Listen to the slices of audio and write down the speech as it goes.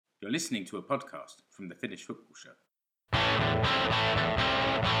You're listening to a podcast from the Finnish Football Show.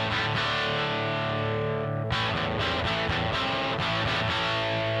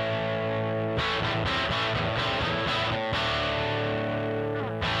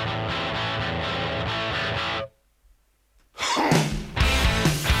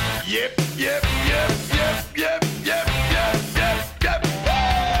 Yep.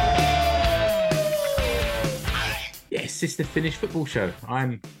 Yes, it's the Finnish Football Show.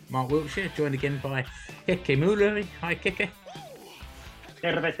 I'm Mark Wiltshire, joined again by Keke Muleri. Hi, Keke.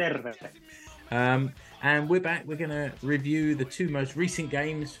 Terve. And we're back. We're going to review the two most recent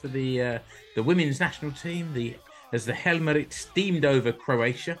games for the women's national team. As the Helmarit steamed over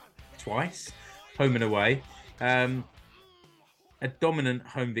Croatia twice, home and away. A dominant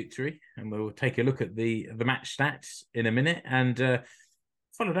home victory, and we'll take a look at the match stats in a minute, and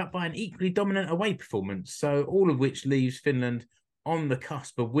followed up by an equally dominant away performance. So all of which leaves Finland on the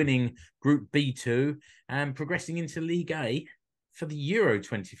cusp of winning Group B2 and progressing into League A for the Euro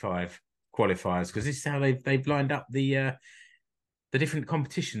 25 qualifiers, because this is how they've lined up the different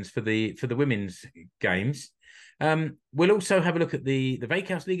competitions for the women's games. We'll also have a look at the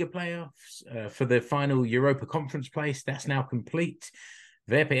Veikkausliiga playoffs for the final Europa conference place. That's now complete.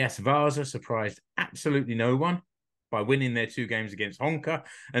 VPS Vasa surprised absolutely no one by winning their two games against Honka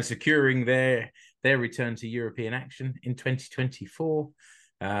and securing their return to European action in 2024.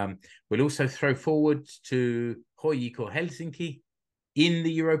 We'll also throw forward to HJK Helsinki in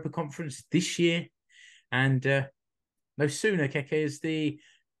the Europa Conference this year. And no sooner, Keke, is the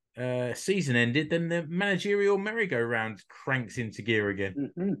season ended than the managerial merry-go-round cranks into gear again.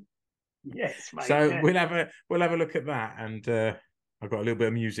 Mm-hmm. Yes, mate. So yeah. we'll have a look at that, and I've got a little bit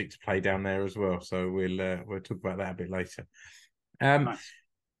of music to play down there as well, so we'll talk about that a bit later. Nice.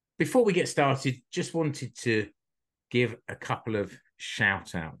 Before we get started, just wanted to give a couple of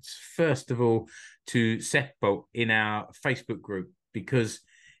shout outs. First of all, to Seppo in our Facebook group, because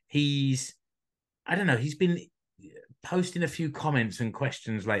he's been posting a few comments and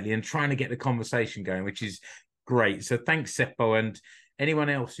questions lately and trying to get the conversation going, which is great. So thanks, Seppo, and anyone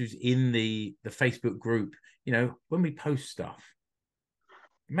else who's in the Facebook group. You know, when we post stuff,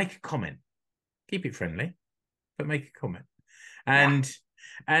 make a comment. Keep it friendly, but make a comment.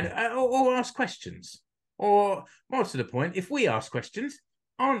 Or ask questions. Or more to the point, if we ask questions,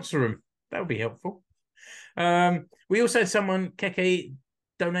 answer them. That would be helpful. We also had someone, Keke,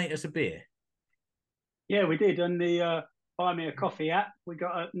 donate us a beer. Yeah, we did. On the Buy Me a Coffee app, we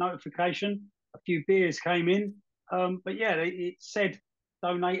got a notification. A few beers came in. But yeah, it said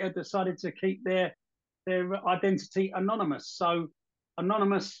donator decided to keep their identity anonymous. So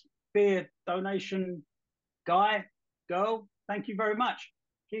anonymous beer donation girl, thank you very much.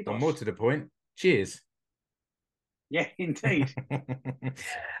 Or more to the point, cheers. Yeah, indeed.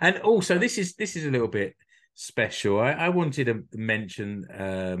 And also, this is a little bit special. I wanted to mention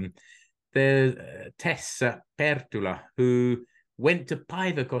the Tessa Pertula, who went to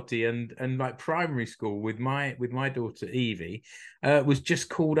Päiväkoti and like primary school with my daughter Evie, was just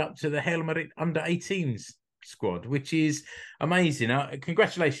called up to the Helmarit under-18s squad, which is amazing.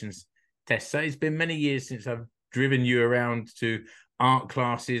 Congratulations, Tessa. It's been many years since I've driven you around to art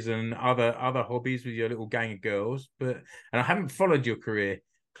classes and other hobbies with your little gang of girls, and I haven't followed your career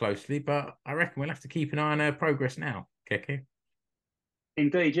closely, but I reckon we'll have to keep an eye on her progress now, Keke.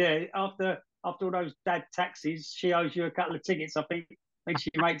 Indeed, yeah. After all those dad taxis, she owes you a couple of tickets. I think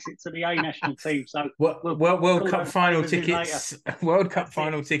she makes it to the A national team. So World Cup final tickets. World Cup That's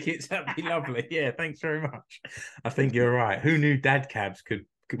final it. tickets. That'd be lovely. Yeah, thanks very much. I think you're right. Who knew dad cabs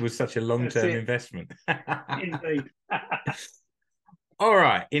was such a long-term investment? Indeed. All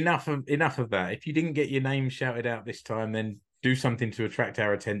right, enough of that. If you didn't get your name shouted out this time, then do something to attract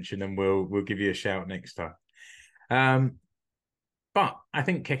our attention, and we'll give you a shout next time. But I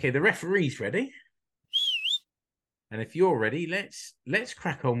think, Keke, the referee's ready, and if you're ready, let's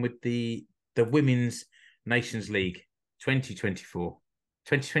crack on with the Women's Nations League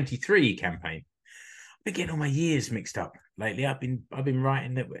 2024-2023 campaign. I've been getting all my years mixed up lately. I've been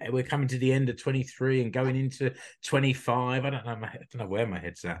writing that we're coming to the end of 23 and going into 25. I don't know where my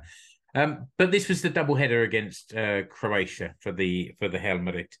head's at. But this was the double header against Croatia for the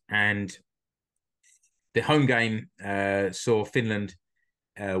Helmarit, and the home game saw Finland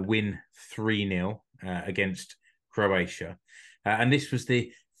win 3-0 against Croatia, and this was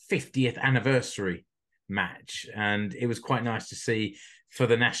the 50th anniversary match, and it was quite nice to see for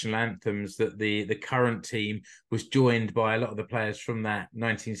the national anthems that the current team was joined by a lot of the players from that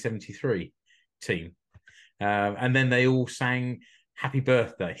 1973 team, and then they all sang "Happy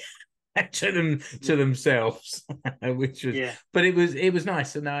Birthday" to themselves, which was. Yeah. But it was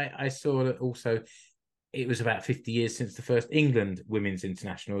nice, and I saw that also. It was about 50 years since the first England women's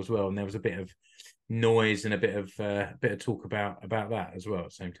international as well, and there was a bit of noise and a bit of talk about that as well at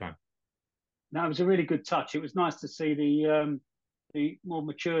the same time. No, it was a really good touch. It was nice to see the more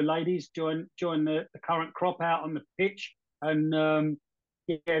mature ladies join the current crop out on the pitch, and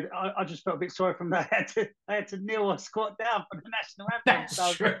yeah, I just felt a bit sorry from that. They had to kneel or squat down for the national anthem. That's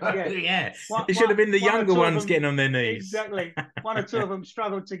So true. Yeah, one, it should have been the one or younger two of ones them, getting on their knees. exactly. One or two of them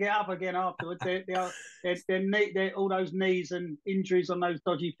struggled to get up again afterwards. All those knees and injuries on those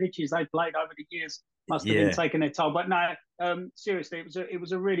dodgy pitches they played over the years must have been taking their toll. But no, seriously, it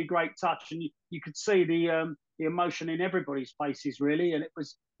was a really great touch, and you could see the emotion in everybody's faces really, and it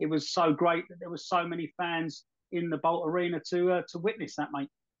was so great that there were so many fans in the Bolt Arena to witness that, mate.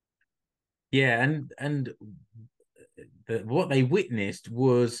 Yeah, and what they witnessed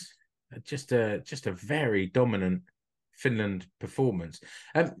was just a very dominant Finland performance.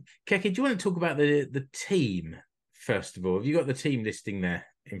 Keke, do you want to talk about the team first of all? Have you got the team listing there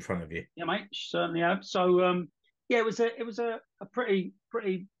in front of you? Yeah, mate, certainly have. So yeah, it was a pretty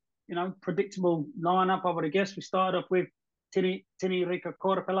predictable lineup, I would have guessed. We started off with Tini Riikka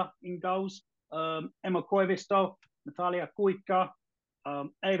Korpela in goals, Emma Koivisto, Natalia Kuikka,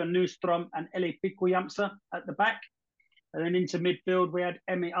 Eva Nyström, and Eli Pikkujämsä at the back. And then into midfield, we had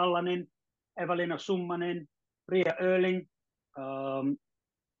Emmi Allanen, Evelina Summanen, Ria Erling,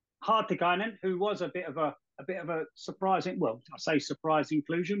 Hartikainen, who was a bit of a surprising, well, I say surprise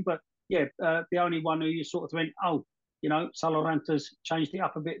inclusion, but yeah, the only one who you sort of went, oh, Saloranta's changed it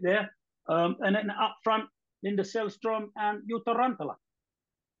up a bit there. And then up front, Linda Selström and Jutta Rantala.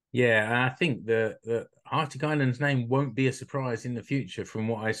 Yeah, I think the Hartikainen's name won't be a surprise in the future from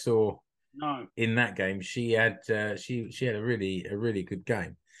what I saw in that game. She had she had a really good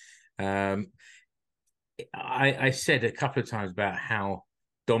game. I said a couple of times about how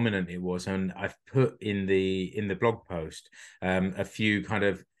dominant it was, and I've put in the blog post a few kind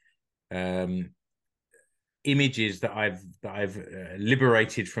of images that I've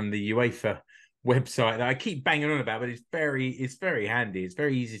liberated from the UEFA website that I keep banging on about, but it's very handy. It's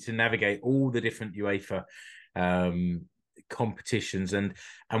very easy to navigate all the different UEFA competitions, and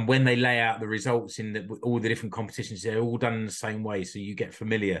when they lay out the results in all the different competitions, they're all done in the same way, so you get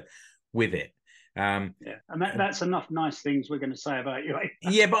familiar with it. Yeah, and that's enough nice things we're going to say about you.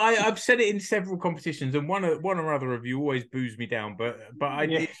 Yeah, but I've said it in several competitions, and one or other of you always boos me down. But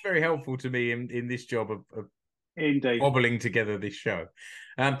it's very helpful to me in this job of indeed cobbling together this show.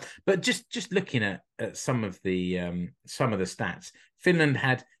 But just looking at some of the stats, Finland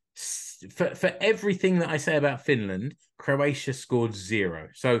had for everything that I say about Finland, Croatia scored 0.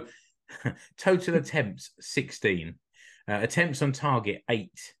 So total attempts 16, attempts on target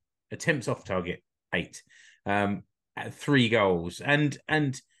 8. Attempts off target 8, 3 goals, and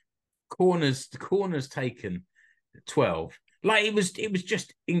corners taken 12. Like it was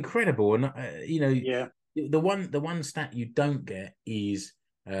just incredible, and yeah. The one stat you don't get is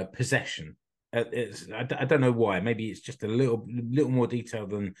possession. I don't know why. Maybe it's just a little more detail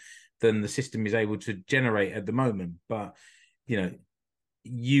than the system is able to generate at the moment. But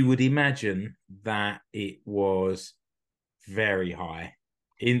you would imagine that it was very high.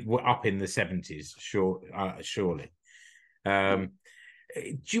 Up in the 70s, surely. Do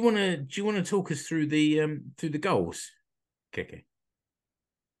you want to talk us through the goals, Keke?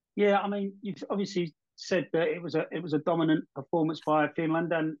 Yeah, I mean, you've obviously said that it was a dominant performance by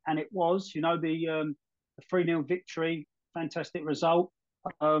Finland, and it was. The 3-0 victory, fantastic result.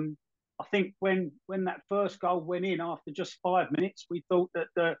 I think when that first goal went in after just 5 minutes, we thought that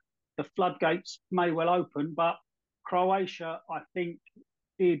the floodgates may well open, but Croatia, I think,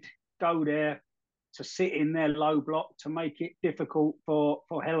 did go there to sit in their low block to make it difficult for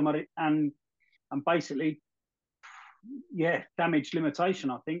Helmarit and basically, yeah, damage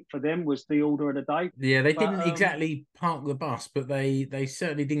limitation, I think, for them was the order of the day. Yeah, they didn't exactly park the bus, but they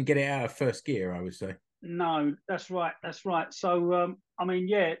certainly didn't get it out of first gear, I would say. No, that's right. So, I mean,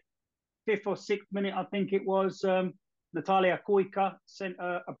 yeah, 5th or 6th minute, I think it was, Natalia Kuikka sent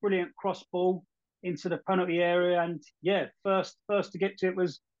a brilliant cross ball into the penalty area, and yeah, first to get to it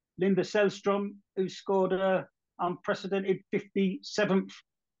was Linda Selström, who scored an unprecedented 57th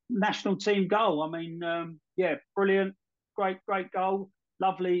national team goal. I mean, yeah, brilliant, great goal,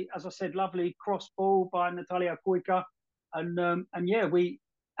 lovely, as I said, lovely cross ball by Natalia Kuikka, and yeah, we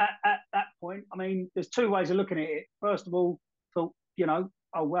at that point, I mean, there's 2 ways of looking at it. First of all, thought,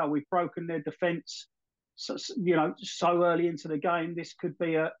 oh well, we've broken their defence, so early into the game, this could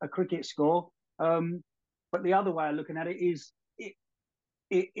be a cricket score. But the other way of looking at it is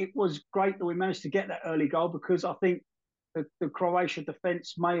it was great that we managed to get that early goal, because I think the Croatia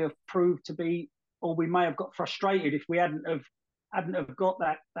defence may have proved to be, or we may have got frustrated if we hadn't have got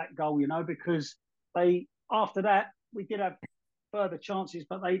that goal, because after that we did have further chances,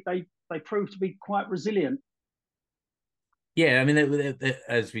 but they proved to be quite resilient. Yeah, I mean,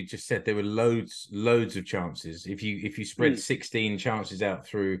 as we just said, there were loads of chances. If you spread 16 chances out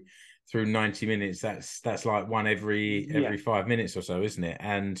through 90 minutes, that's like one every 5 minutes or so, isn't it?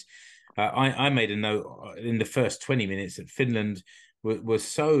 And I made a note in the first 20 minutes that Finland was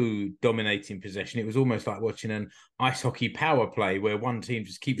so dominating possession. It was almost like watching an ice hockey power play where one team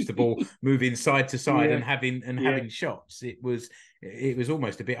just keeps the ball moving side to side and having shots. It was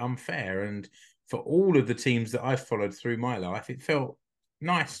almost a bit unfair. And for all of the teams that I've followed through my life, it felt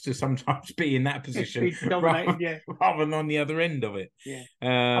nice to sometimes be in that position rather than on the other end of it. Yeah,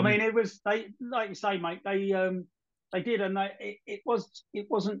 I mean, it was like you say, mate. They did, and it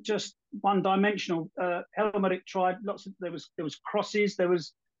wasn't just one dimensional. Helmarit tried lots of. There was crosses, there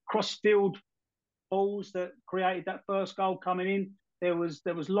was cross field balls that created that first goal coming in. There was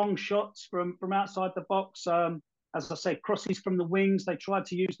long shots from outside the box. As I say, crosses from the wings. They tried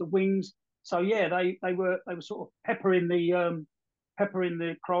to use the wings. So yeah, they were sort of peppering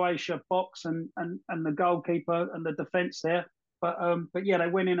the Croatia box and the goalkeeper and the defence there. But yeah, they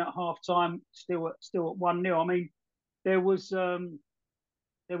went in at half time still at 1-0. I mean, there was a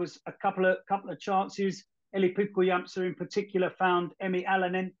couple of chances. Eli Pikkujämsä in particular found Emi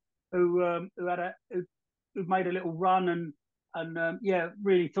Alanen, who made a little run and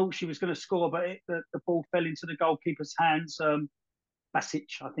really thought she was going to score, but the ball fell into the goalkeeper's hands. Basic,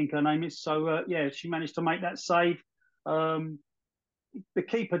 I think her name is. So she managed to make that save. The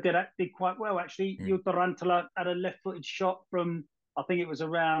keeper did quite well actually. Jutta Rantala had a left-footed shot from, I think it was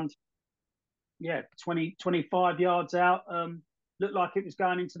around 20, 25 yards out. Looked like it was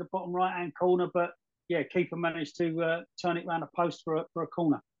going into the bottom right-hand corner, but yeah, keeper managed to turn it around a post for a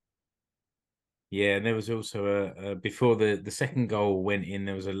corner. Yeah, and there was also before the second goal went in,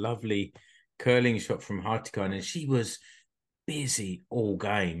 there was a lovely curling shot from HJK, and she was busy all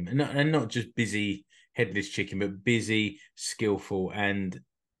game, and not just busy headless chicken, but busy, skillful, and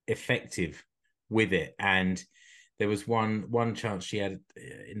effective with it. And there was one chance she had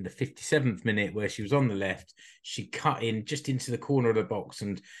in the 57th minute where she was on the left. She cut in just into the corner of the box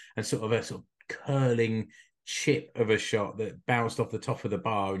and sort of a sort of curling chip of a shot that bounced off the top of the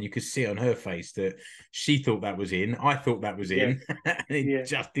bar, and you could see on her face that she thought that was in. I thought that was in. It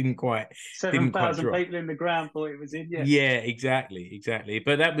just didn't quite. 7,000 people in the ground thought it was in. Yeah, exactly.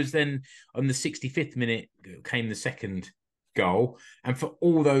 But that was then on the 65th minute came the second goal, and for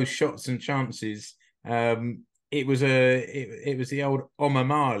all those shots and chances, it was the old Oma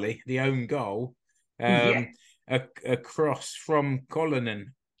Marley, the own goal, a cross from Kolonen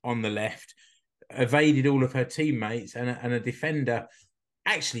on the left, evaded all of her teammates, and a defender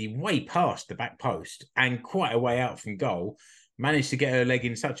actually way past the back post and quite a way out from goal managed to get her leg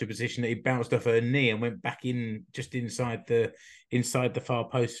in such a position that he bounced off her knee and went back in just inside the far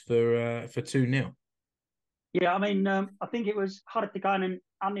post for 2-0. Yeah, I mean, I think it was Hartikainen,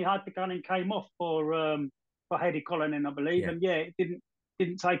 Anni Hartikainen came off for Heidi Kolonen, I believe, and it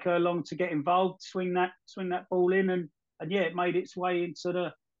didn't take her long to get involved, swing that ball in, and it made its way into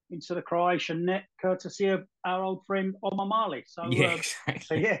the Croatian net, courtesy of our old friend Oma Marley. So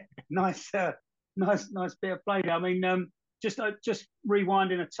exactly. Nice bit of play there. I mean, just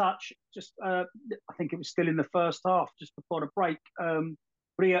rewinding a touch, I think it was still in the first half, just before the break.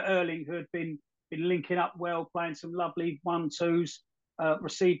 Bria Erling, who had been linking up well, playing some lovely 1-2s,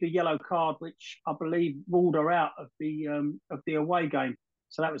 received a yellow card, which I believe ruled her out of the away game.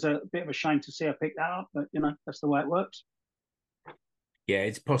 So that was a bit of a shame to see her pick that up, but that's the way it works. Yeah,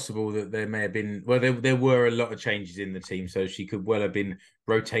 it's possible that there may have been. Well, there were a lot of changes in the team, so she could well have been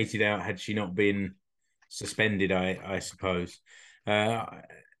rotated out had she not been suspended, I suppose.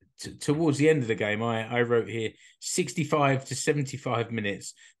 Towards the end of the game, I wrote here 65 to 75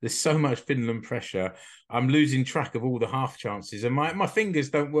 minutes. There's so much Finland pressure. I'm losing track of all the half chances, and my fingers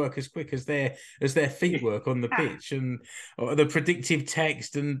don't work as quick as their feet work on the pitch, and the predictive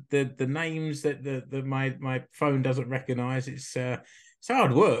text and the names that my phone doesn't recognise. It's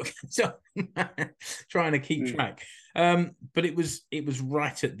hard work. So trying to keep track. But it was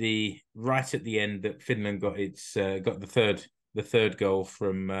right at the end that Finland got the third goal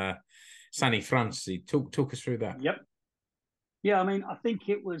from Sani Franci. Talk us through that. Yep. Yeah, I mean, I think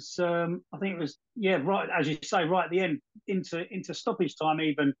it was right, as you say, right at the end, into stoppage time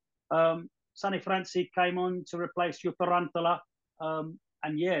even. Sani Franci came on to replace Jutta Rantala,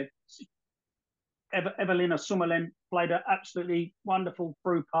 and Evelina Sumalen played an absolutely wonderful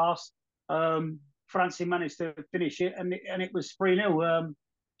through pass. Francie managed to finish it, and it was 3-0.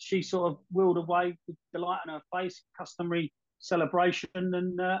 She sort of wheeled away with delight on her face, customary celebration,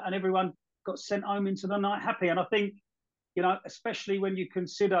 and everyone got sent home into the night happy. And I think, especially when you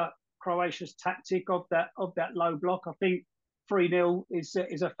consider Croatia's tactic of that low block, I think 3-0 is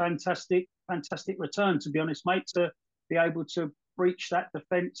a fantastic return, to be honest, mate, to be able to breach that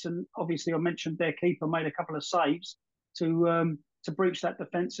defence. And obviously, I mentioned their keeper made a couple of saves to breach that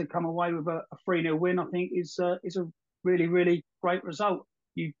defence and come away with a 3-0 win. I think is a really, really great result.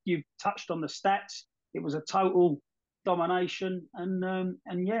 You've touched on the stats. It was a total domination, and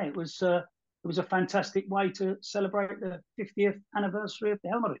yeah, it was a fantastic way to celebrate the 50th anniversary of the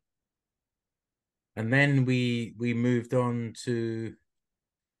Helmarit. And then we moved on to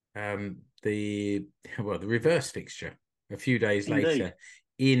the reverse fixture a few days later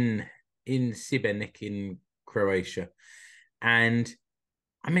in Šibenik in Croatia. And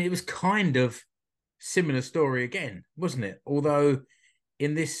I mean, it was kind of similar story again, wasn't it? Although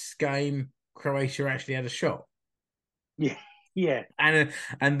in this game, Croatia actually had a shot. Yeah.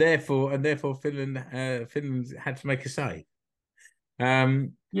 And therefore Finland had to make a save.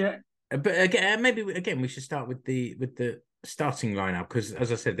 Yeah. But again, we should start with the starting lineup, because,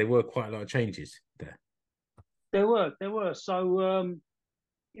 as I said, there were quite a lot of changes there. There were. So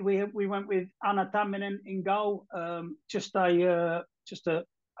we went with Anna Tamminen in goal. Just a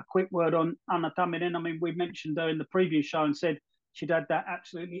quick word on Anna Tamminen. I mean, we mentioned her in the previous show and said she'd had that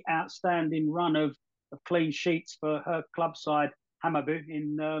absolutely outstanding run of clean sheets for her club side, Hammarby,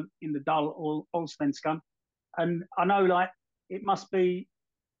 in the Dal Allsvenskan. And I know, like, it must be,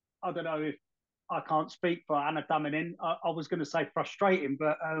 I don't know if I can't speak for Anna Tamminen. I was going to say frustrating,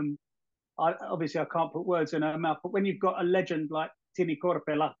 but I can't put words in her mouth. But when you've got a legend like Tini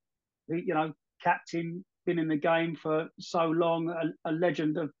Korpela, who, captain, been in the game for so long, a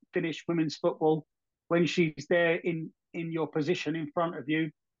legend of Finnish women's football, when she's there in your position in front of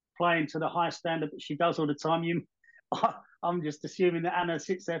you, playing to the high standard that she does all the time, I'm just assuming that Anna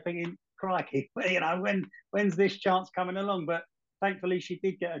sits there thinking, crikey, when's this chance coming along? But thankfully, she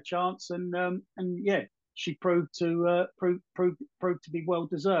did get a chance, and yeah, she proved to be well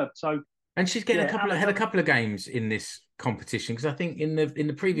deserved. So, and she's getting had a couple of games in this competition, because I think in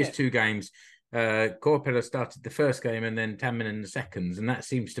the previous two games, Korpela started the first game and then Tamminen the seconds, and that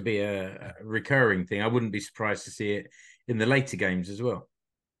seems to be a recurring thing. I wouldn't be surprised to see it in the later games as well.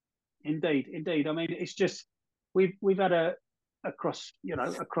 Indeed. I mean, it's just we've had across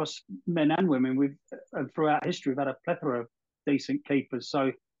men and women, throughout history, we've had a plethora of decent keepers.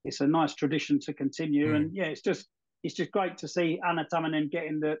 So it's a nice tradition to continue. And yeah, it's just great to see Anna Tamminen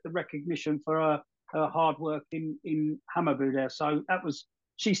getting the recognition for her hard work in Hammarby there. So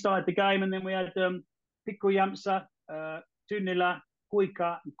she started the game, and then we had Pikku Jämsä, Tynila,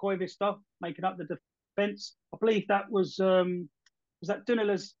 Kuika, and Koivisto making up the defence. I believe that was that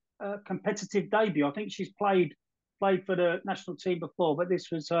Tynila's competitive debut. I think she's played for the national team before, but this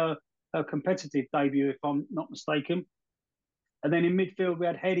was her competitive debut, if I'm not mistaken. And then in midfield, we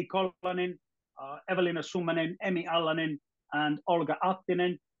had Heidi Kolonen, Evelina Summanen, Emi Allanen, and Olga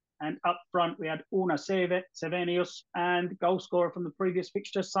Ahtinen. And up front, we had Una Sevenius and goal scorer from the previous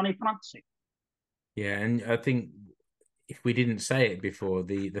fixture, Sani Franci. Yeah, and I think if we didn't say it before,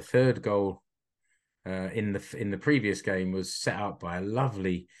 the third goal in the previous game was set up by a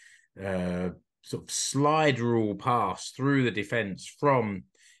lovely sort of slide rule pass through the defence from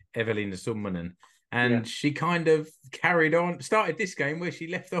Evelina Summanen. And she kind of carried on, started this game where she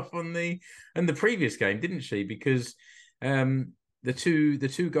left off on the previous game, didn't she? Because the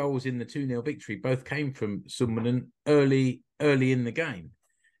two goals in the 2-0 victory both came from Summanen early in the game.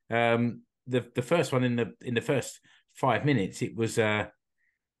 The first one in the first 5 minutes, it was well,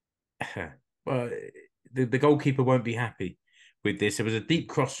 the goalkeeper won't be happy with this. There was a deep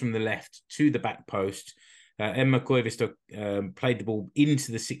cross from the left to the back post. Emma Koivisto played the ball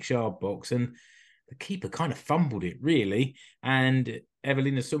into the 6-yard box, and the keeper kind of fumbled it, really. And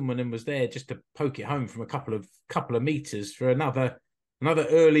Evelina Summanen was there just to poke it home from a couple of meters for another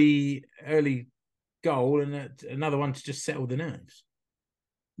early goal, and another one to just settle the nerves.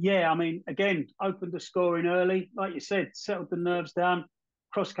 Yeah, I mean, again, opened the scoring early, like you said, settled the nerves down.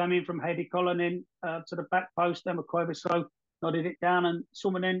 Cross came in from Heidi Kolonen to the back post. Emma Koivisto nodded it down, and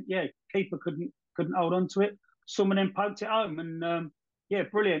Summanen, keeper couldn't hold on to it. Summanen poked it home, and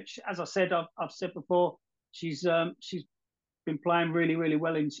brilliant. As I said, I've said before, she's been playing really, really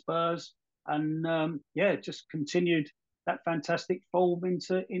well in Spurs, and just continued that fantastic form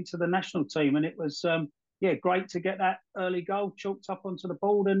into the national team. And it was great to get that early goal chalked up onto the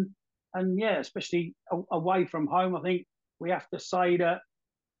board, and And yeah, especially away from home, I think we have to say that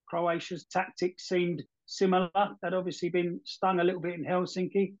Croatia's tactics seemed similar. They'd obviously been stung a little bit in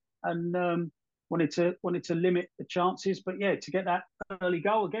Helsinki and wanted to limit the chances. But yeah, to get that early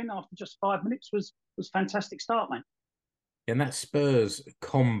goal again after just 5 minutes was fantastic start, mate. And that Spurs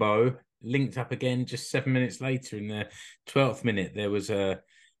combo linked up again just 7 minutes later in the 12th minute. There was a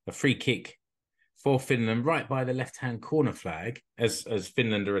free kick for Finland right by the left-hand corner flag as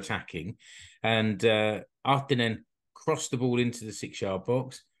Finland are attacking. And Artinen crossed the ball into the 6-yard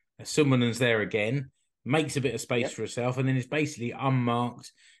box. Summanen's there again, makes a bit of space for herself, and then is basically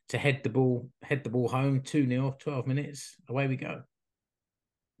unmarked to head the ball home. 2-0, 12 minutes, away we go.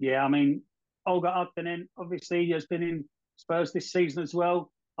 Yeah, I mean, Olga Artinen obviously has been in Spurs this season as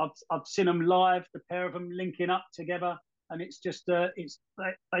well. I've seen them live, the pair of them linking up together, and it's just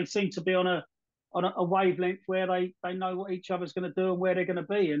they seem to be on a wavelength where they know what each other's going to do and where they're going to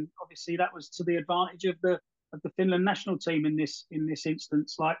be, and obviously that was to the advantage of the Finland national team in this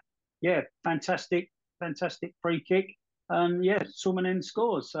instance. Like, yeah, fantastic free kick, and yeah, Suominen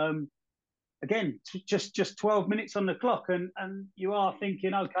scores. Again, just 12 minutes on the clock, and you are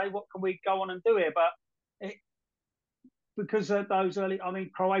thinking, okay, what can we go on and do here? But because of those early, I mean,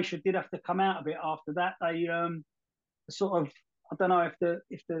 Croatia did have to come out a bit after that. They sort of, I don't know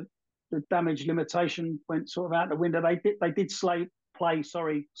if the damage limitation went sort of out the window. They did play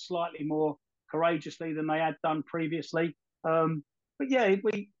slightly more courageously than they had done previously. But yeah,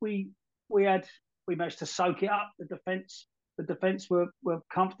 we managed to soak it up. The defence were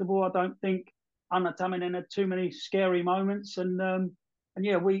comfortable. I don't think Anna Tamminen had too many scary moments, and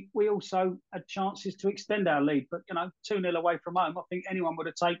yeah, we also had chances to extend our lead. But 2-0 away from home, I think anyone would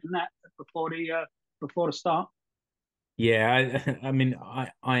have taken that before the start. Yeah, I mean,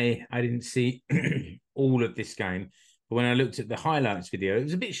 I didn't see all of this game, but when I looked at the highlights video, it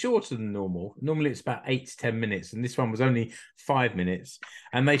was a bit shorter than normal. Normally it's about 8 to 10 minutes, and this one was only 5 minutes,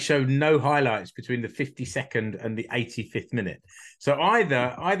 and they showed no highlights between the 52nd and the 85th minute. So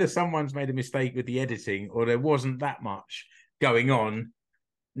either someone's made a mistake with the editing, or there wasn't that much going on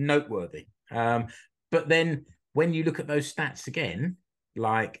noteworthy. But then when you look at those stats again,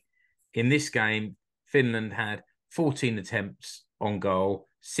 like in this game, Finland had 14 attempts on goal,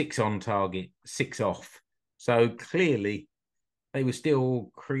 6 on target, 6 off. So clearly they were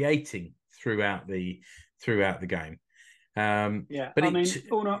still creating throughout the game. But I mean,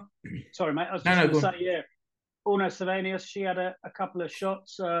 sorry, mate. I was just going to say, yeah, Una Savanius, she had a couple of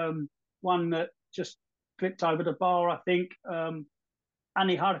shots. One that just flipped over the bar, I think.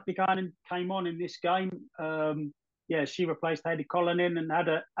 Annie Hartikainen came on in this game. Yeah, she replaced Heidi Kolonen and had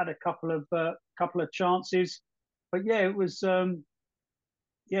a couple of chances. But yeah, it was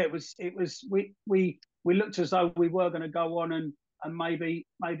we looked as though we were going to go on and maybe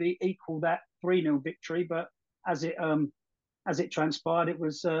equal that 3-0 victory, but as it transpired, it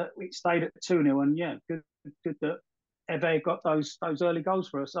stayed at 2-0, and yeah, good that Eve got those early goals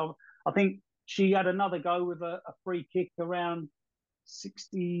for us. So I think she had another go with a free kick around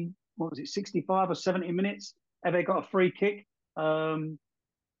 65 or 70 minutes. Eve got a free kick.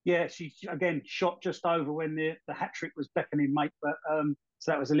 Yeah, she again shot just over when the hat trick was beckoning, mate. But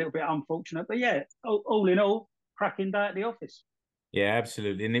so that was a little bit unfortunate. But yeah, all in all, cracking day at the office. Yeah,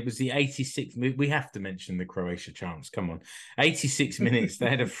 absolutely. And it was the 86th. We have to mention the Croatia chance. Come on. 86 minutes. They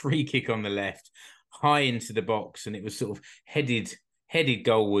had a free kick on the left, high into the box, and it was sort of headed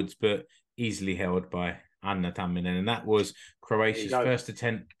goalwards, but easily held by Anna Tamminen. And that was Croatia's first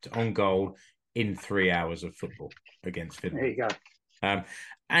attempt on goal in 3 hours of football against Finland. There you go.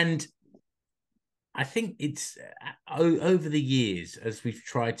 And I think it's over the years, as we've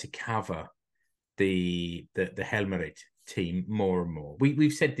tried to cover the Helmarit team more and more.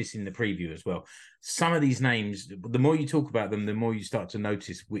 We've said this in the preview as well. Some of these names, the more you talk about them, the more you start to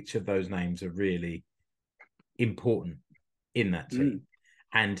notice which of those names are really important in that team.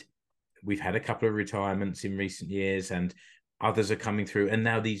 And we've had a couple of retirements in recent years, and others are coming through. And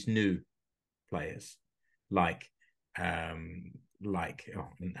now these new players, and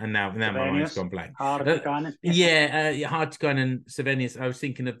now my mind's gone blank. Hartikainen and Savanius. I was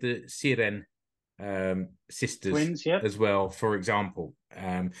thinking of the Siren sisters twins, as well, for example,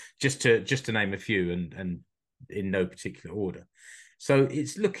 just to name a few, and in no particular order. So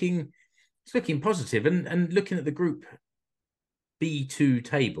it's looking positive, and looking at the Group B2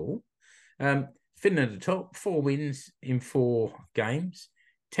 table, Finland at the top, 4 wins in 4 games,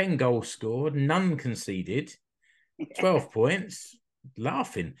 10 goals scored, none conceded, 12 points.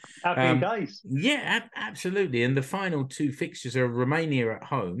 Laughing. Happy days. Yeah, absolutely. And the final 2 fixtures are Romania at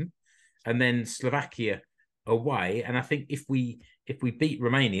home, and then Slovakia away, and I think if we beat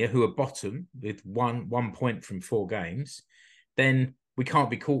Romania, who are bottom with one point from 4 games, then we can't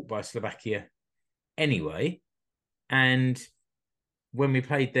be caught by Slovakia anyway. And when we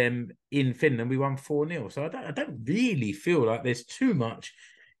played them in Finland, we won 4-0. So I don't really feel like there's too much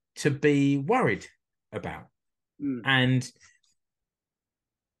to be worried about. And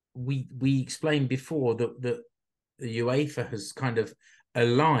we explained before that the UEFA has kind of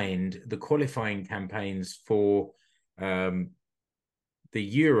aligned the qualifying campaigns for the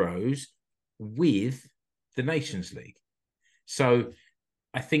Euros with the Nations League. So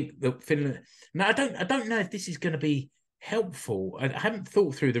I think that Finland. Now I don't know if this is going to be helpful. I haven't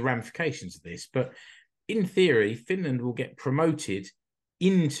thought through the ramifications of this, but in theory, Finland will get promoted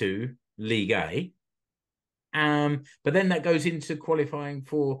into League A. But then that goes into qualifying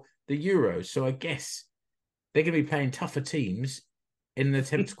for the Euros. So I guess they're going to be playing tougher teams in an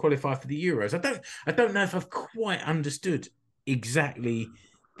attempt to qualify for the Euros. I don't know if I've quite understood exactly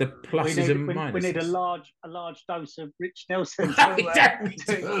the pluses and minuses. We need a large dose of Rich Nelson We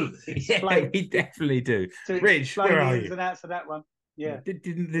definitely do. Rich, where are you? And outs of that one. Yeah.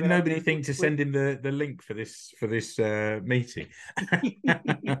 Did nobody think to send him the link for this meeting?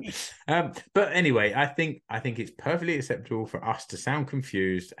 But anyway, I think it's perfectly acceptable for us to sound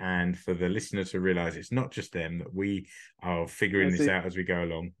confused and for the listeners to realise it's not just them, that we are figuring this out as we go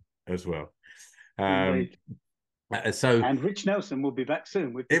along as well. And Rich Nelson will be back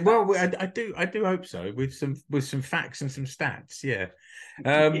soon with I do hope so, with some facts and some stats. Yeah.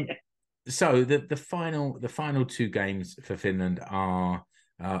 So the final 2 games for Finland are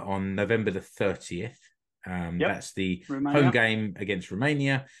on November the 30th. That's the home game against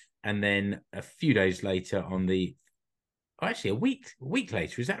Romania, and then a few days later a week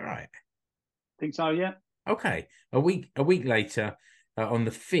later. Is that right? I think so. Yeah. Okay, a week later, on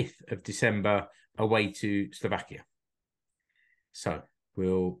the 5th of December, away to Slovakia. So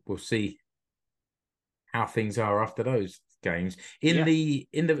we'll see how things are after those games. So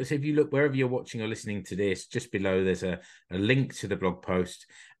if you look wherever you're watching or listening to this, just below there's a link to the blog post,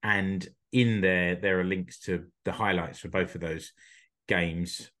 and in there are links to the highlights for both of those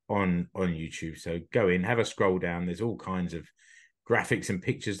games on YouTube. So go in, have a scroll down. There's all kinds of graphics and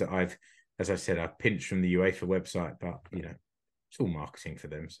pictures that I've pinched from the UEFA website, but it's all marketing for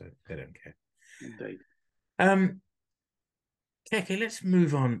them, so they don't care. Indeed. Okay, let's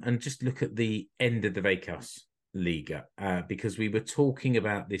move on and just look at the end of the Veikkausliiga, because we were talking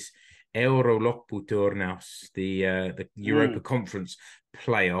about this Eurolopputurnaus, the Europa Conference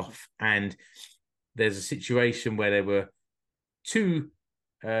playoff, and there's a situation where there were two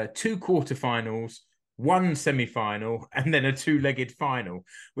quarterfinals, 1 semi-final, and then a 2-legged final,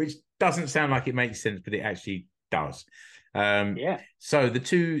 which doesn't sound like it makes sense, but it actually does. So the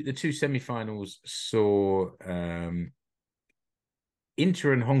two semi-finals saw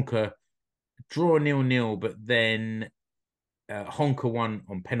Inter and Honka draw 0-0, but then Honka won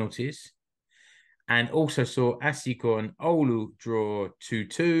on penalties, and also saw Asiko and Oulu draw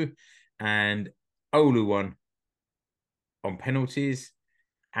 2-2, and Oulu won on penalties,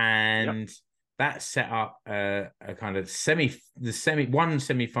 and that set up a kind of one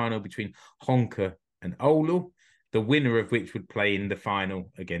semi-final between Honka and Oulu, the winner of which would play in the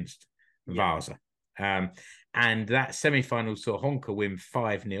final against Vaasa. And that semi-final saw Honka win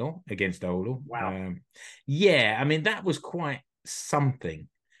 5-0 against Oulu. Wow. I mean, that was quite something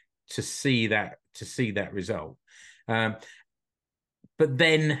to see that result. But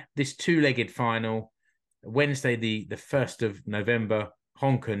then this 2-legged final, Wednesday, the 1st of November,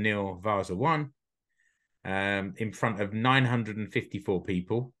 Honka 0, Vaasa 1, in front of 954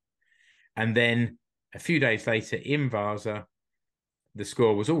 people. And then a few days later in Vaasa, the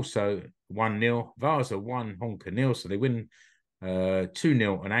score was also 1-0, Vaasa 1, Honka 0. So they win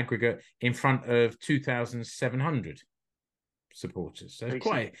 2-0 on aggregate in front of 2,700 supporters. So it's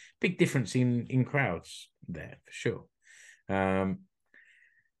quite a big difference in crowds there, for sure.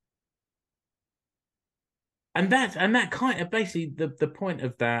 And that kind of basically the point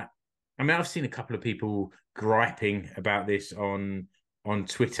of that. I mean, I've seen a couple of people griping about this on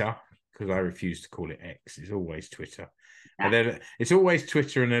Twitter, because I refuse to call it X. It's always Twitter. And then it's always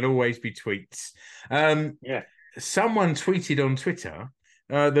Twitter, and there'll always be tweets. Someone tweeted on Twitter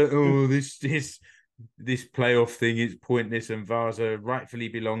that this playoff thing is pointless, and Vaasa rightfully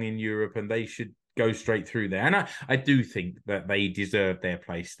belong in Europe, and they should go straight through there. And I do think that they deserve their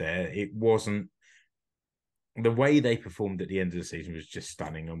place there. It wasn't. The way they performed at the end of the season was just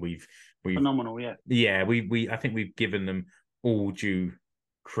stunning, and we've phenomenal. I think we've given them all due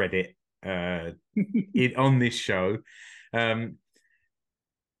credit on this show. But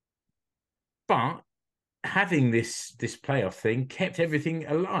having this playoff thing kept everything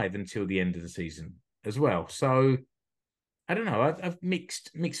alive until the end of the season as well. So I don't know. I've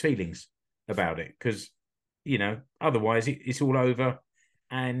mixed feelings about it because, otherwise it's all over,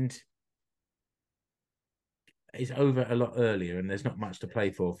 and it's over a lot earlier, and there's not much to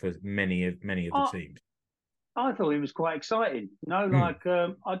play for many of the teams. I thought it was quite exciting.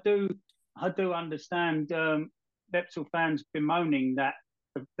 I do understand Vepsel fans bemoaning that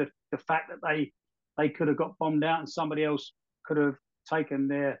the fact that they could have got bombed out and somebody else could have taken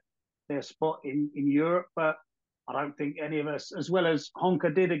their spot in Europe, but I don't think any of us, as well as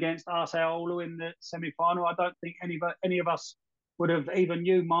Honka did against RC Oulu in the semi-final, I don't think any of us would have, even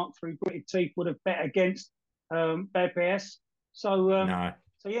you, Mark, through gritted teeth, would have bet against BPS. So no.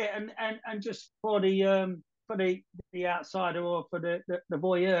 So yeah, and just for the outsider or for the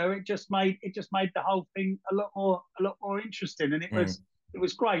voyeur, it just made the whole thing a lot more interesting, and it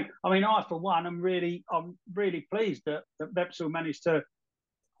was great. I mean, I for one, I'm really pleased that Vepsel managed to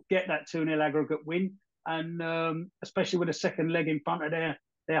get that 2-0 aggregate win, and especially with a second leg in front of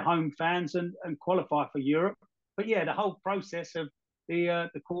their home fans and qualify for Europe. But yeah, the whole process of the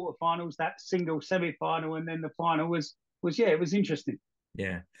quarterfinals, that single semi-final, and then the final was it was interesting.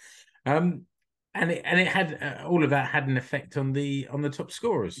 Yeah, and it had all of that had an effect on the top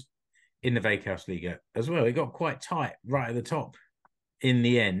scorers in the Veikkausliiga as well. It got quite tight right at the top in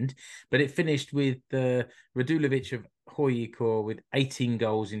the end, but it finished with Radulovic of HJK with 18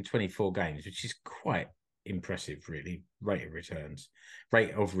 goals in 24 games, which is quite impressive, really. Rate of return.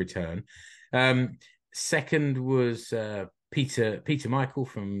 Second was Peter Michael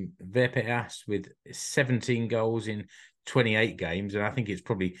from VPS with 17 goals in 28 games, and I think it's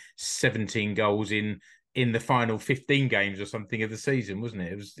probably 17 goals in the final 15 games or something of the season, wasn't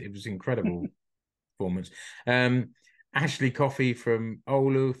it? It was incredible performance. Ashley Coffey from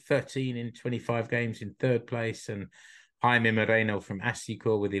Oulu, 13 in 25 games in third place, and Jaime Moreno from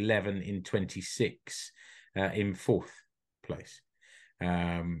HJK with 11 in 26 in fourth place.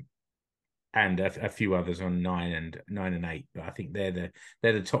 And a few others on 9 and 8, but I think they're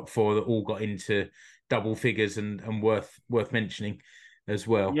the top four that all got into double figures and worth mentioning as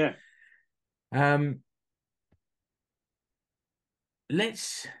well. Yeah.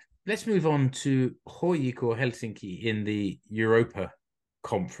 Let's move on to HJK Helsinki in the Europa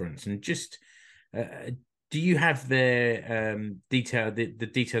Conference, and just do you have their the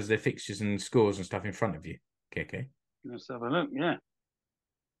details of their fixtures and scores and stuff in front of you, KK? Let's have a look. Yeah.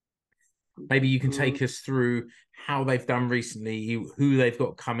 Maybe you can take us through how they've done recently, who they've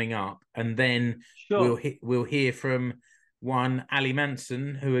got coming up, and then we'll hear from one Ali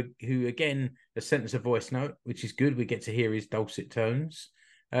Manson, who again has sent us a voice note, which is good. We get to hear his dulcet tones.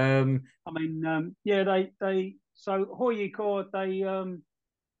 I mean, they so HJK, they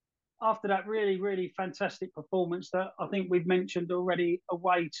after that really fantastic performance that I think we've mentioned already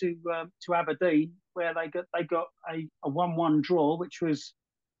away to Aberdeen, where they got a 1-1 draw, which was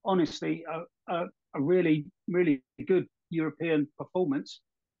honestly a really good European performance.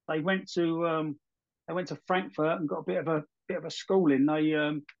 They went to Frankfurt and got a bit of a schooling.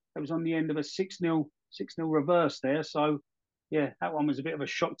 It was on the end of a 6-0 reverse there. So yeah, that one was a bit of a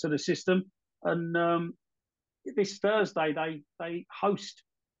shock to the system. And this Thursday they host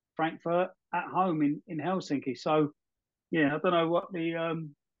Frankfurt at home in Helsinki. So yeah, I don't know what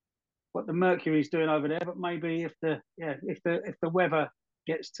the Mercury's doing over there, but maybe if the weather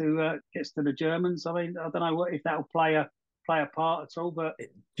gets to the Germans, I mean, I don't know if that'll play a part at all. But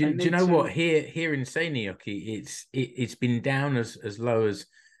do you know what, here in Seinäjoki, it's been down as low as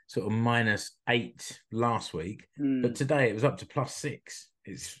sort of -8 last week, but today it was up to +6.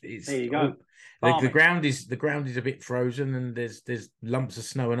 It's there you go. The ground is a bit frozen, and there's lumps of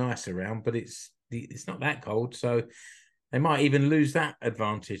snow and ice around, but it's not that cold, so they might even lose that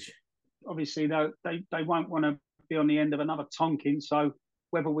advantage. Obviously, though, they won't want to be on the end of another Tonkin. So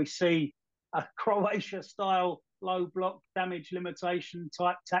whether we see a Croatia style low block damage limitation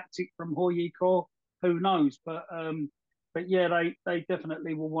type tactic from HJK, who knows? But yeah, they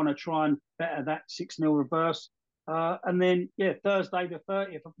definitely will want to try and better that 6-0 reverse. And then yeah, Thursday the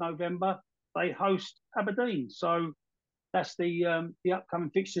 30th of November they host Aberdeen. So that's the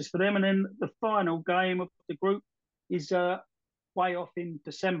upcoming fixtures for them. And then the final game of the group is way off in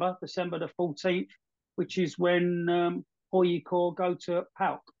December the 14th, which is when HJK go to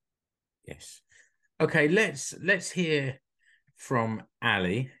PAOK. Yes. Okay, let's hear from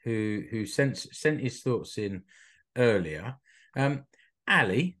Ali, who sent his thoughts in earlier.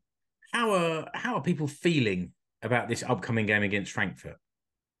 Ali, how are people feeling about this upcoming game against Frankfurt?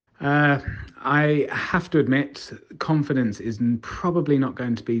 I have to admit, confidence is probably not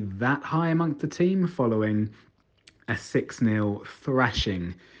going to be that high among the team following a 6-0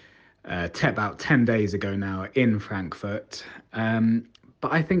 thrashing about 10 days ago now in Frankfurt.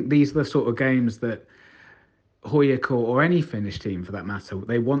 But I think these are the sort of games that HJK or any Finnish team for that matter,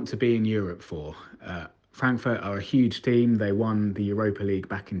 they want to be in Europe for. Frankfurt are a huge team. They won the Europa League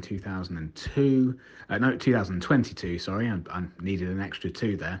back in 2002. No, 2022, sorry. I needed an extra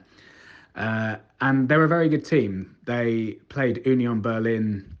two there. And they're a very good team. They played Union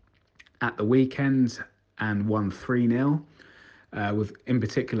Berlin at the weekend and won 3-0. With, in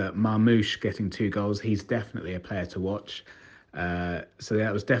particular, Marmouche getting 2 goals. He's definitely a player to watch. So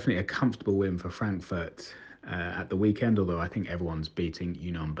that was definitely a comfortable win for Frankfurt at the weekend, although I think everyone's beating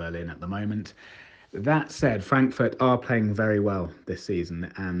Union Berlin at the moment. That said, Frankfurt are playing very well this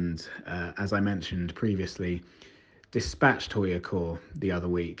season, and as I mentioned previously, dispatched HJK the other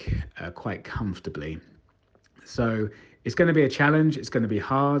week quite comfortably. So it's going to be a challenge. It's going to be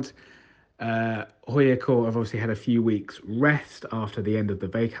hard. HJK have obviously had a few weeks rest after the end of the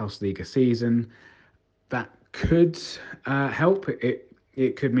Veikkausliiga season. That could help.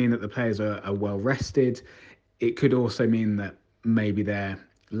 It could mean that the players are well rested. It could also mean that maybe they're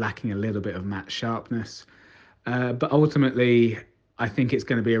lacking a little bit of match sharpness. But ultimately, I think it's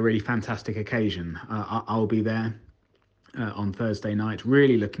going to be a really fantastic occasion. I'll be there on Thursday night.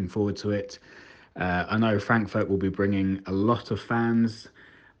 Really looking forward to it. I know Frankfurt will be bringing a lot of fans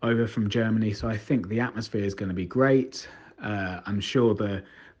over from Germany, so I think the atmosphere is going to be great. I'm sure the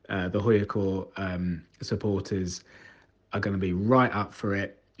HJK supporters are going to be right up for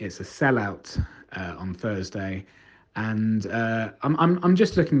it. It's a sellout on Thursday, and I'm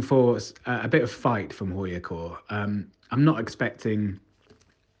just looking for a bit of fight from HJK. I'm not expecting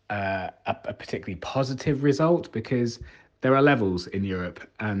a particularly positive result because there are levels in Europe,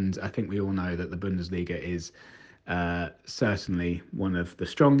 and I think we all know that the Bundesliga is certainly one of the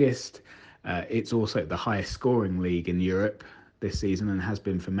strongest. It's also the highest scoring league in Europe this season and has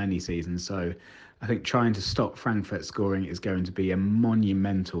been for many seasons. So I think trying to stop Frankfurt scoring is going to be a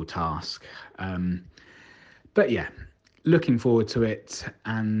monumental task. But yeah, looking forward to it.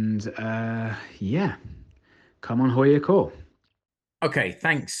 And yeah, come on, HJK. Okay,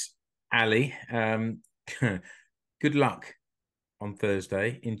 thanks, Ali. Good luck on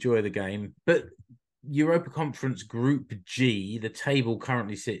Thursday. Enjoy the game. But Europa Conference Group G, the table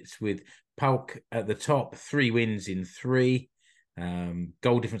currently sits with PAOK at the top, 3 wins in 3,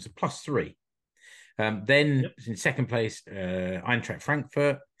 goal difference of +3. Then in second place, Eintracht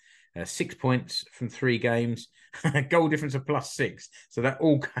Frankfurt, 6 points from 3 games, goal difference of +6. So that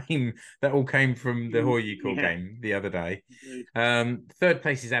all came from the HJK game the other day. Third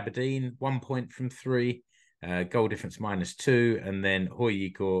place is Aberdeen, 1 point from 3. Goal difference -2, and then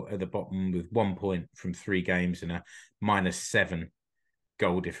HJK at the bottom with 1 point from 3 games and a -7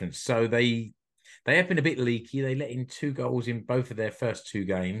 goal difference. So they have been a bit leaky. They let in 2 goals in both of their first 2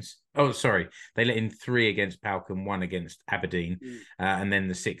 games. Oh, sorry. They let in 3 against PAOK and 1 against Aberdeen, and then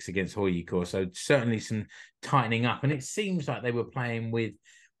the 6 against HJK. So certainly some tightening up. And it seems like they were playing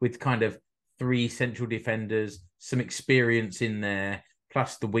with kind of 3 central defenders, some experience in there,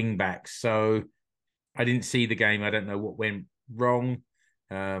 plus the wing backs. So I didn't see the game. I don't know what went wrong.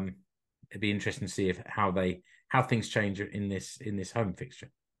 It'd be interesting to see how things change in this home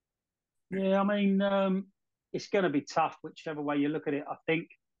fixture. Yeah, I mean, it's going to be tough whichever way you look at it. I think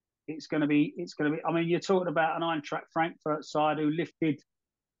it's going to be. I mean, you're talking about an Eintracht Frankfurt side who lifted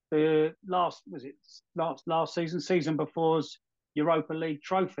the last season before's Europa League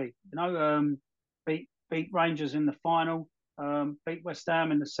trophy. Beat Rangers in the final, beat West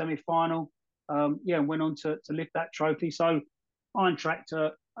Ham in the semi-final. And went on to lift that trophy. So Eintracht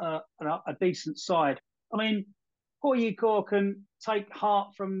are a decent side. I mean, HJK can take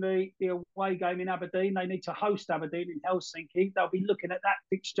heart from the away game in Aberdeen. They need to host Aberdeen in Helsinki. They'll be looking at that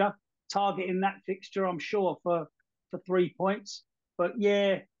fixture, targeting that fixture, I'm sure, for 3 points. But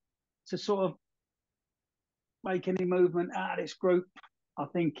yeah, to sort of make any movement out of this group, I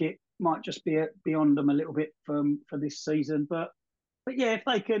think it might just be beyond them a little bit for this season. But yeah, if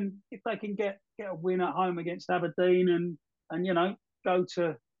they can get a win at home against Aberdeen and go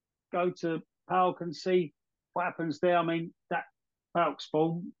to PAOK and see what happens there. I mean, that PAOK's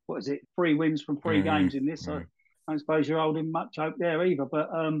full. What is it? 3 wins from 3 games in this. So I don't suppose you're holding much hope there either. But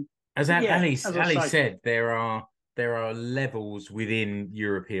as Ali said, there are levels within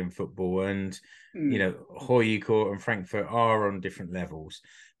European football, and HJK and Frankfurt are on different levels.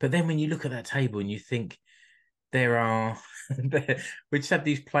 But then when you look at that table and you think we just had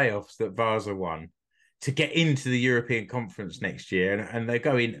these playoffs that Vasa won. to get into the European Conference next year, and they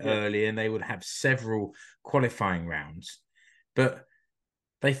go in early, and they would have several qualifying rounds, but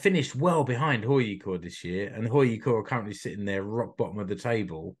they finished well behind HJK this year, and HJK are currently sitting there rock bottom of the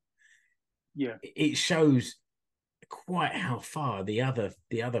table. Yeah, it shows quite how far the other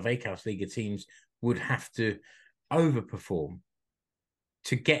Veikkausliiga teams would have to overperform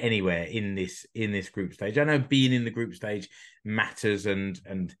to get anywhere in this group stage. I know being in the group stage matters, and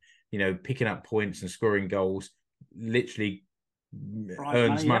picking up points and scoring goals literally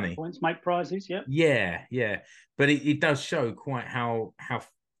earns money. Yeah. Points make prizes. Yeah. But it does show quite how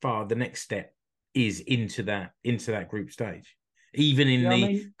far the next step is into that group stage, even in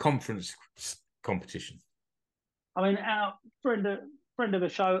the conference competition. I mean, our friend of the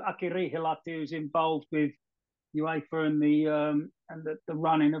show, Aki Riihilahti, who's involved with UEFA and the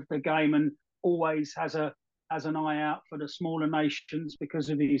running of the game, and always has an eye out for the smaller nations because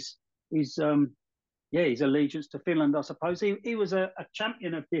of his allegiance to Finland, I suppose. He was a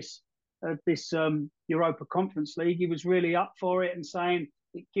champion of this Europa Conference League. He was really up for it and saying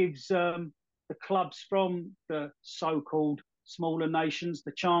it gives the clubs from the so-called smaller nations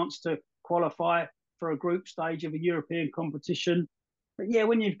the chance to qualify for a group stage of a European competition. But yeah,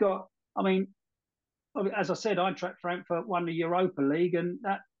 when you've got, as I said, Eintracht Frankfurt won the Europa League, and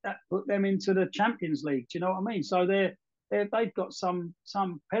that put them into the Champions League. Do you know what I mean? So they've got some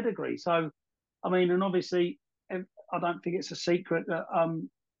pedigree. So, and obviously, I don't think it's a secret that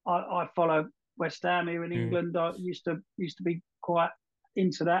I follow West Ham here in England. I used to be quite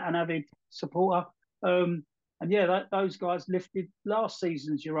into that and avid supporter. And yeah, those guys lifted last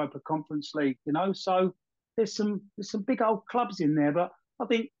season's Europa Conference League. So there's some big old clubs in there. But I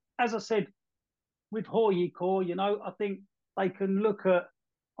think, as I said, with HJK, I think they can look at,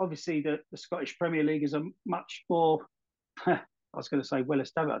 obviously the Scottish Premier League is a much more, I was going to say well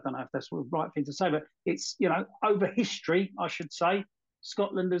established. I don't know if that's the right thing to say, but it's, over history, I should say.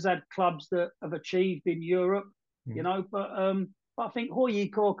 Scotland has had clubs that have achieved in Europe, but I think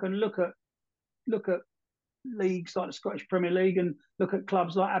HJK can look at leagues like the Scottish Premier League and look at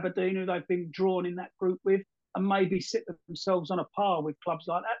clubs like Aberdeen, who they've been drawn in that group with, and maybe sit themselves on a par with clubs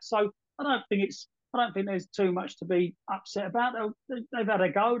like that. So I don't think there's too much to be upset about. They've had a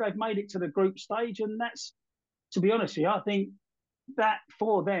go. They've made it to the group stage, and that's, to be honest with you, I think that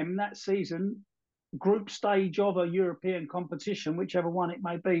for them that season, group stage of a European competition, whichever one it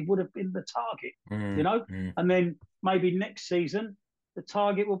may be, would have been the target. And then maybe next season the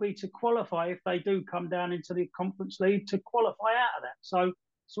target will be to qualify, if they do come down into the Conference League, to qualify out of that. So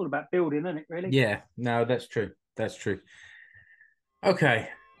it's all about building, isn't it, really? Yeah, no, that's true. Okay,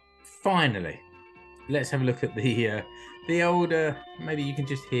 finally, let's have a look at the older. Maybe you can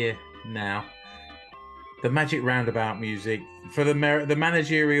just hear now the magic roundabout music for the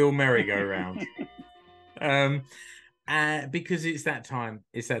managerial merry-go-round. Because it's that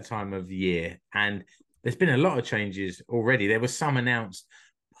time of year, and there's been a lot of changes already. There were some announced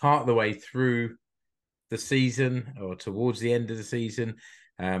part of the way through the season or towards the end of the season,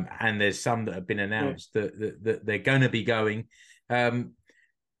 and there's some that have been announced that they're going to be going. But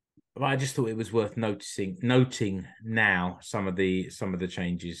I just thought it was worth noting now some of the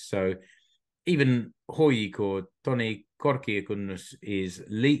changes. So even HJK, Toni Korkeakunnus is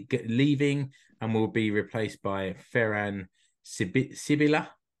leaving and will be replaced by Ferran Sibila.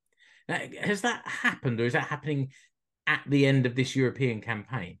 Now, has that happened, or is that happening at the end of this European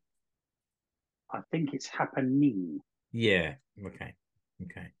campaign? I think it's happening. Yeah. Okay.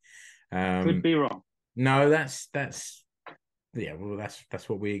 Could be wrong. No, that's yeah. Well, that's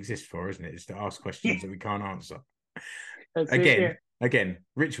what we exist for, isn't it? Is to ask questions that we can't answer. Again,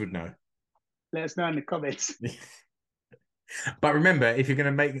 Rich would know. Let us know in the comments. But remember, if you're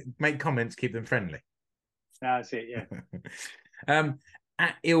going to make comments, keep them friendly. That's it. Yeah.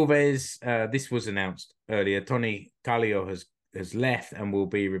 At Ilves, this was announced earlier. Toni Kallio has left and will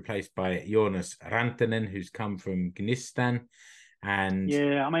be replaced by Joonas Rantanen, who's come from Gnistan. And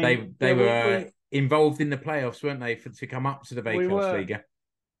they were involved in the playoffs, weren't they, to come up to the Veikkausliiga?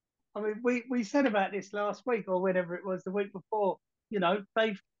 We said about this last week, or whenever it was, the week before.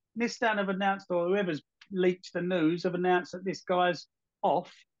 Gnistan have announced, or whoever's leaked the news, have announced that this guy's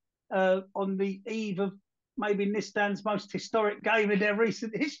off on the eve of maybe Nistan's most historic game in their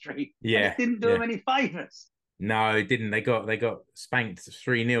recent history. Yeah, and it didn't do them any favours. No, it didn't. They got spanked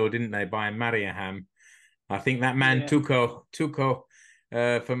 3-0, didn't they, by Mariehamn? I think that man Tuco for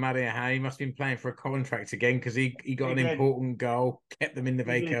Mariehamn, he must have been playing for a contract again, because he got an important goal, kept them in the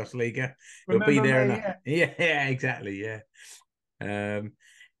Veikkausliiga. He'll be there. Yeah, exactly. Yeah.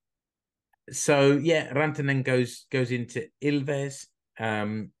 So yeah, Rantanen goes into Ilves.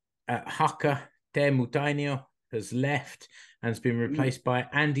 HJK Mutainio has left and has been replaced by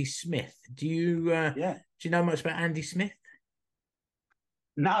Andy Smith. Do you know much about Andy Smith?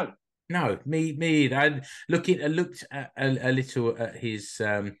 No, me either. I looked at a little at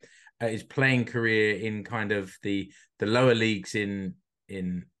his playing career in kind of the lower leagues in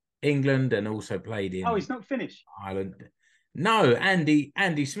England, and also played in. Oh, he's not finished. Ireland. No,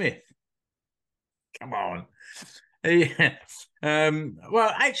 Andy Smith. Come on. Yeah.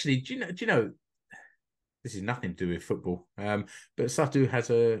 Well, actually, do you know? This is nothing to do with football. But Satu has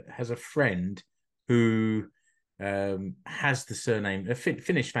a friend who has the surname, a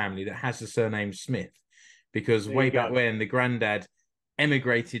Finnish family that has the surname Smith, because way back when the granddad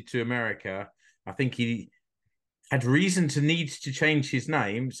emigrated to America, I think he had reason to need to change his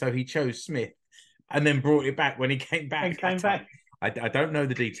name, so he chose Smith, and then brought it back when he came back. I don't know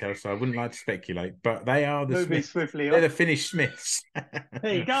the details, so I wouldn't like to speculate, but they are the moving Smiths. swiftly. They're the Finnish Smiths.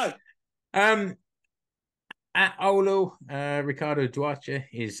 There you go. At Oulu, Ricardo Duarte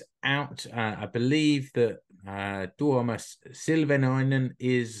is out. I believe that Tuomas Silvenoinen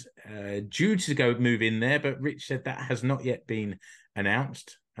is due to move in there, but Rich said that has not yet been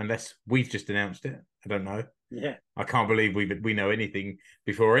announced, unless we've just announced it. I don't know. Yeah, I can't believe we know anything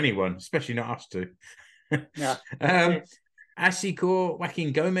before anyone, especially not us two. Yeah. Asiko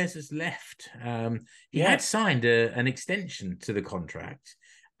Joaquin Gomez has left. He had signed an extension to the contract,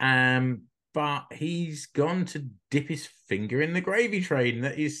 but he's gone to dip his finger in the gravy train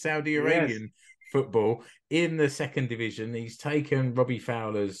that is Saudi Arabian football in the second division. He's taken Robbie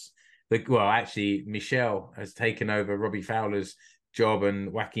Fowler's. Michel has taken over Robbie Fowler's job,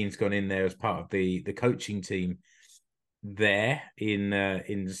 and Joaquin's gone in there as part of the coaching team there in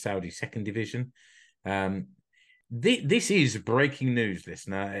the Saudi second division. This is breaking news,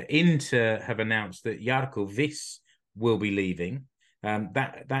 listener. Inter have announced that Jarko Viss will be leaving.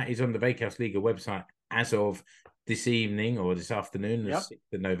 That is on the Veikkausliiga website as of this evening or this afternoon, the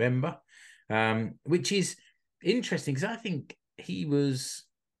 6th of November, which is interesting because I think he was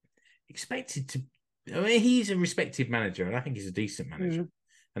expected to. I mean, he's a respected manager, and I think he's a decent manager,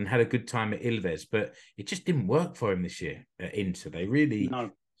 and had a good time at Ilves, but it just didn't work for him this year at Inter. They really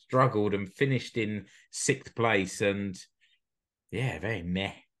struggled and finished in 6th place, and very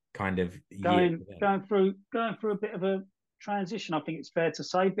meh kind of going through a bit of a transition. I think it's fair to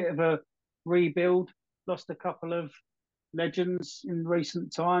say, bit of a rebuild. Lost a couple of legends in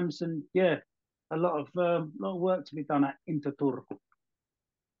recent times, and a lot of work to be done at Inter Turku.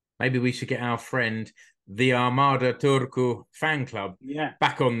 Maybe we should get our friend, the Armada Turku fan club,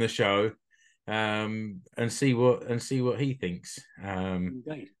 back on the show, and see what he thinks.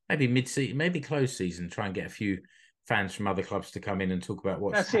 Maybe mid-season, maybe close season, try and get a few fans from other clubs to come in and talk about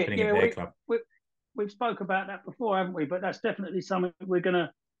what's happening at their club. We've spoke about that before, haven't we? But that's definitely something we're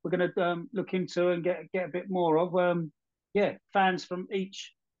gonna look into and get a bit more of. Fans from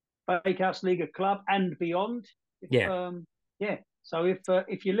each Veikkausliiga club and beyond. So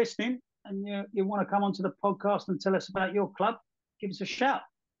if you're listening and you want to come onto the podcast and tell us about your club, give us a shout.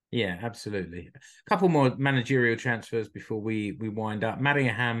 Yeah, absolutely. A couple more managerial transfers before we wind up.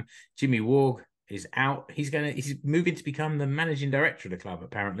 Maringham, Jimmy Warg is out. He's moving to become the managing director of the club,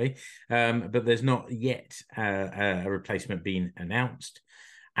 apparently. But there's not yet a replacement being announced.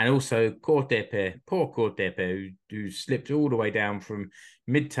 And also poor Kortepe, who slipped all the way down from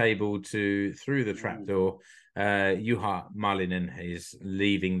mid-table through the trapdoor. Juha Malinen is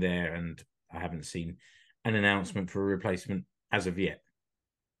leaving there, and I haven't seen an announcement for a replacement as of yet.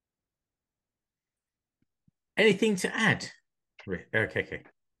 Anything to add? Okay.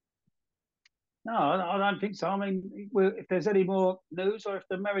 No, I don't think so. I mean, if there's any more news, or if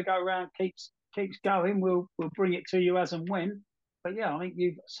the merry-go-round keeps going, we'll bring it to you as and when. But I think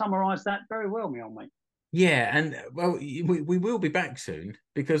you've summarised that very well, mate. Yeah, and well, we will be back soon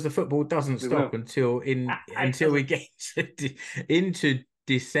because the football doesn't stop until we get into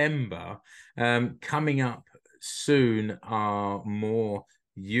December. Coming up soon are more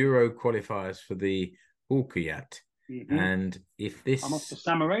Euro qualifiers for the HJK. And if this, I'm off to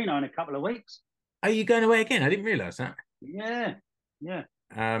San Marino in a couple of weeks. Are you going away again? I didn't realise that. Yeah.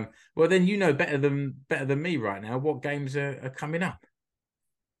 Well, then you know better than me right now what games are coming up.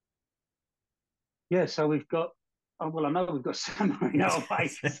 Yeah, so we've got. I know we've got San Marino away.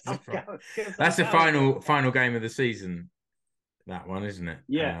 That's the final game of the season. That one, isn't it?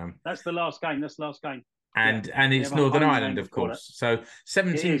 Yeah, that's the last game. And it's Northern Ireland, of course. So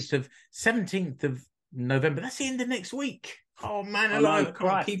 17th of November. That's the end of next week. Oh man, alive! I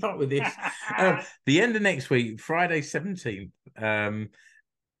can't keep up with this. The end of next week, Friday 17th.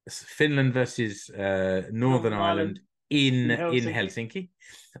 Finland versus Northern Ireland in Helsinki. Helsinki.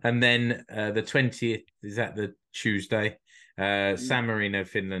 And then the 20th is at the Tuesday. San Marino,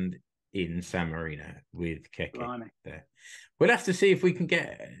 Finland in San Marino with Keke there. We'll have to see if we can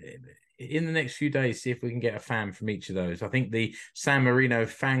get, in the next few days, see if we can get a fan from each of those. I think the San Marino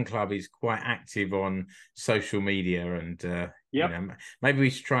fan club is quite active on social media, and you know, maybe we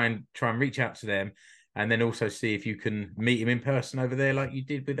should try and reach out to them, and then also see if you can meet him in person over there, like you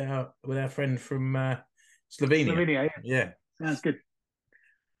did with our friend from Slovenia. Slovenia, yeah. Sounds good.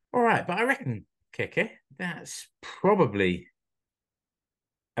 All right, but I reckon, Keke, that's probably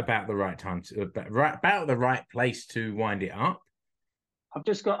about the right time to about the right place to wind it up. I've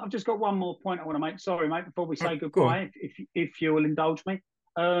just got one more point I want to make. Sorry, mate, before we say Go goodbye, if you will indulge me.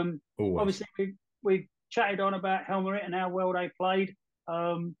 Always. Obviously, we chatted on about Helmarit and how well they played.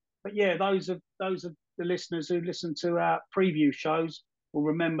 But yeah, those of the listeners who listen to our preview shows will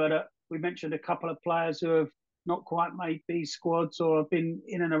remember that we mentioned a couple of players who have not quite made these squads or have been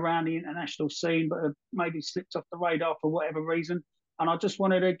in and around the international scene, but have maybe slipped off the radar for whatever reason. And I just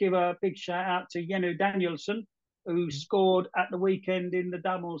wanted to give a big shout out to Jenny Danielsson, who scored at the weekend in the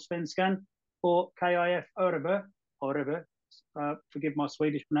Damallsvenskan for KIF Örebe. Forgive my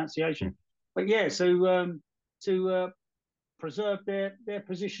Swedish pronunciation. But yeah, so to preserve their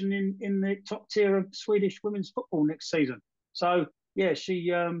position in the top tier of Swedish women's football next season. So yeah,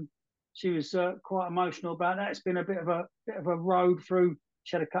 she was quite emotional about that. It's been a bit of a road through.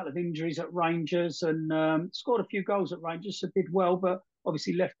 She had a couple of injuries at Rangers and scored a few goals at Rangers, so did well, but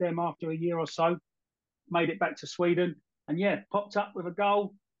obviously left them after a year or so. Made it back to Sweden, and yeah, popped up with a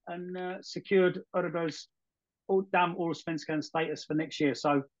goal and secured Öreberg's Allsvenskan status for next year.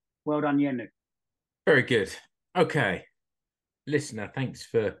 So well done, Jenny. Very good. Okay, listener, thanks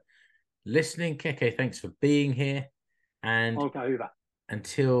for listening. Keke, thanks for being here. And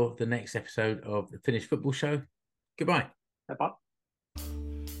until the next episode of the Finnish Football Show, goodbye. Bye.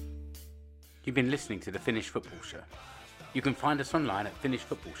 You've been listening to the Finnish Football Show. You can find us online at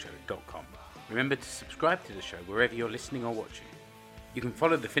finishfootballshow.com. Remember to subscribe to the show wherever you're listening or watching. You can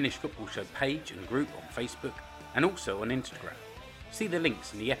follow the Finnish Football Show page and group on Facebook and also on Instagram. See the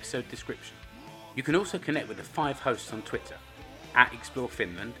links in the episode description. You can also connect with the 5 hosts on Twitter, at Explore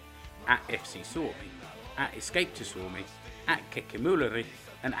Finland, at FC Suomi, at Escape to Suomi, at Kekkimuleri,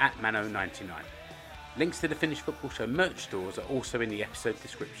 and at Mano99. Links to the Finnish Football Show merch stores are also in the episode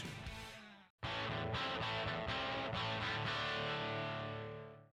description.